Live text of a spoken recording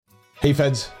Hey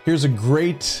feds, here's a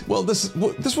great, well, this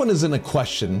one isn't a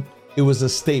question, it was a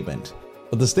statement,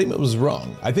 but the statement was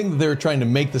wrong. I think they're trying to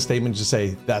make the statement just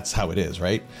say, that's how it is,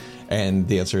 right? And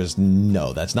the answer is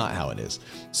no, that's not how it is.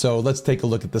 So let's take a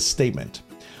look at the statement.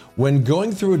 When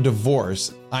going through a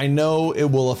divorce, I know it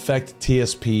will affect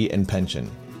TSP and pension.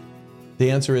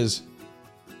 The answer is,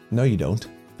 no, you don't.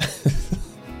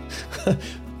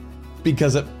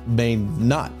 Because it may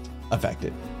not affect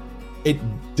it. It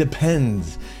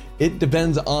depends. It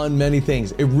depends on many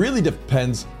things. It really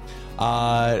depends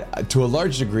to a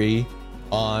large degree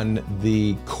on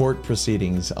the court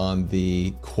proceedings, on the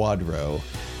quadro.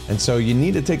 And so you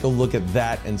need to take a look at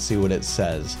that and see what it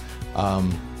says.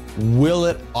 Will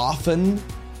it often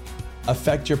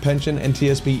affect your pension and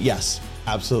TSP? Yes,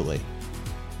 absolutely.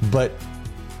 But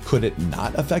could it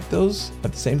not affect those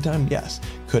at the same time? Yes.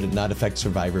 Could it not affect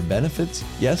survivor benefits?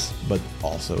 Yes, but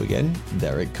also again,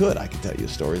 there it could. I can tell you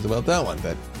stories about that one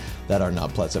that are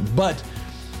not pleasant. But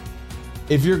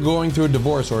if you're going through a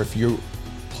divorce, or if you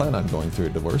plan on going through a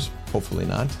divorce, hopefully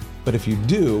not, but if you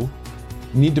do,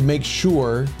 you need to make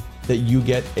sure that you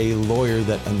get a lawyer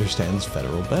that understands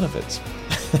federal benefits,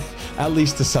 at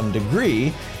least to some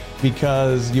degree,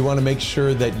 because you want to make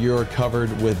sure that you're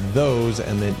covered with those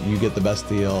and that you get the best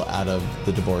deal out of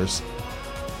the divorce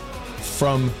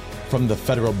from the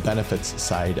federal benefits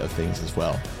side of things as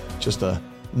well. Just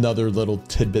another little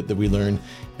tidbit that we learn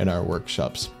in our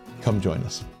workshops. Come join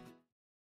us.